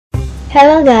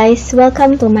Hello guys,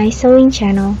 welcome to my sewing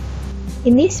channel.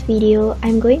 In this video,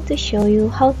 I'm going to show you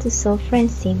how to sew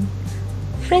French seam.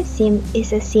 French seam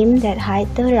is a seam that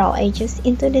hides the raw edges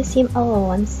into the seam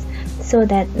allowance so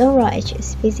that no raw edge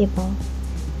is visible.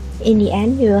 In the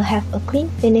end, you will have a clean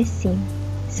finished seam.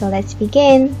 So let's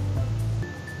begin. In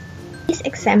this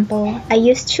example, I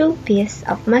used 2 pieces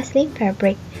of muslin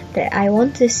fabric that I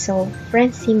want to sew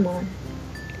French seam on.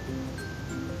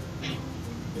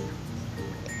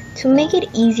 To make it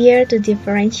easier to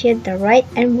differentiate the right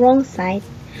and wrong side,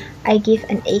 I give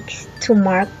an X to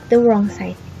mark the wrong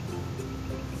side.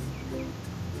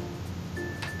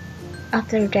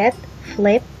 After that,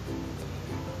 flip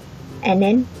and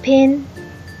then pin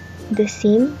the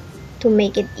seam to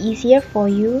make it easier for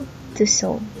you to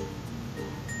sew.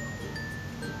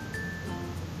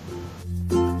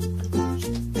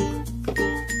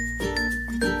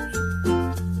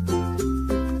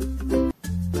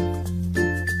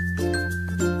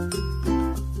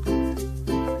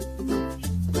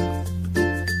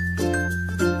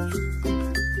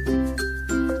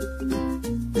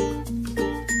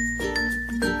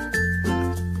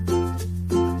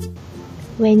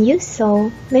 When you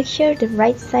sew, make sure the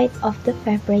right side of the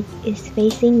fabric is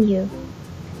facing you.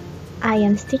 I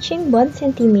am stitching 1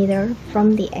 cm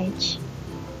from the edge.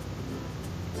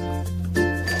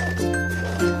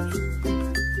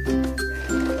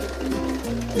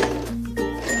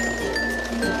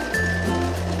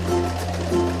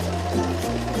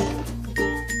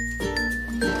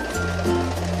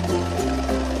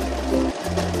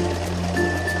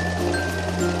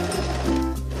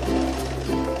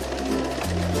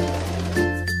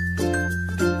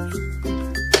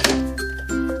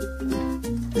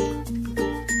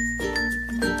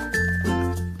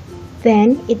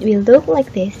 Then it will look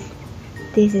like this.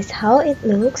 This is how it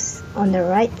looks on the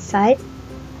right side.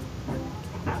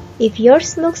 If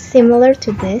yours looks similar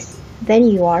to this, then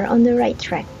you are on the right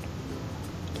track.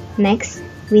 Next,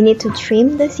 we need to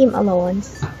trim the seam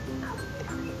allowance.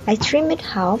 I trim it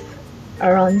half,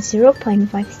 around 0.5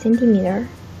 cm.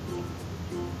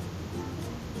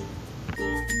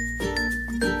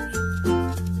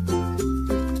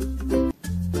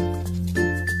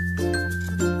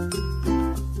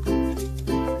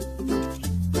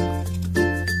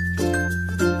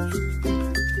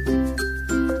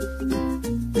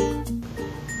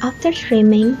 After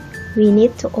trimming, we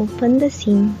need to open the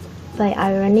seam by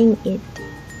ironing it.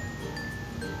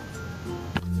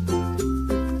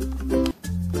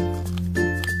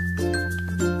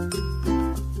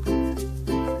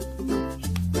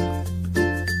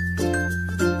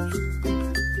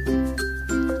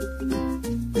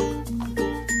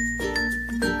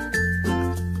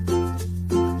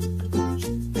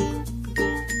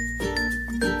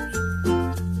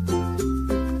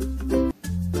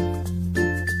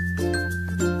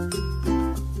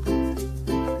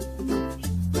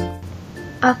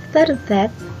 After that,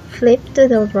 flip to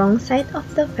the wrong side of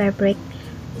the fabric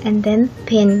and then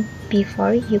pin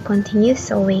before you continue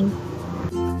sewing.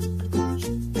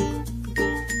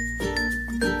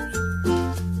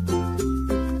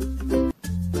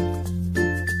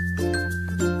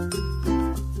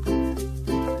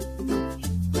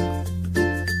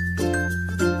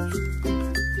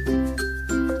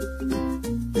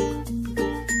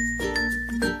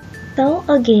 Sew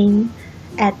again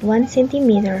at 1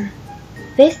 cm.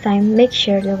 This time, make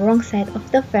sure the wrong side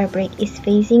of the fabric is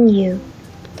facing you.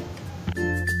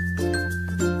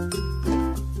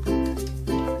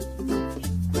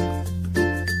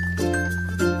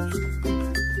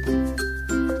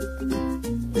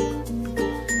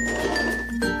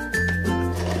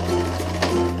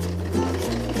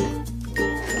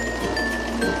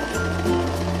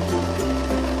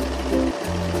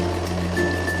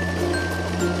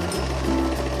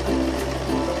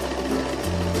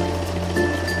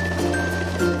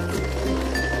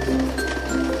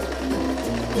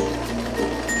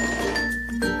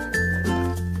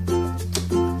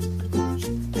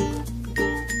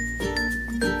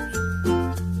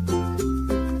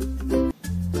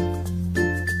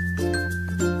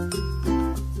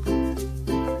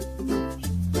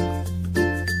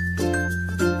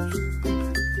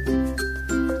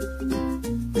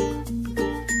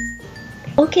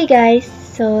 Okay guys,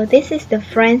 so this is the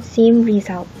French seam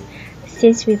result.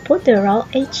 Since we put the raw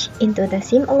edge into the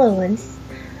seam allowance,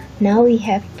 now we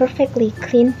have perfectly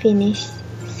clean finished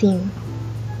seam.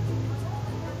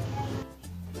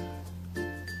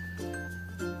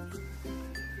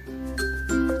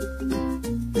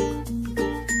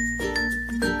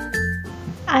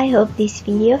 I hope this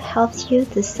video helps you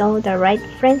to sew the right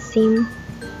French seam.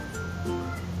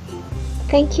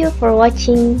 Thank you for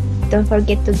watching. Don't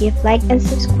forget to give like and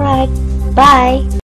subscribe. Bye!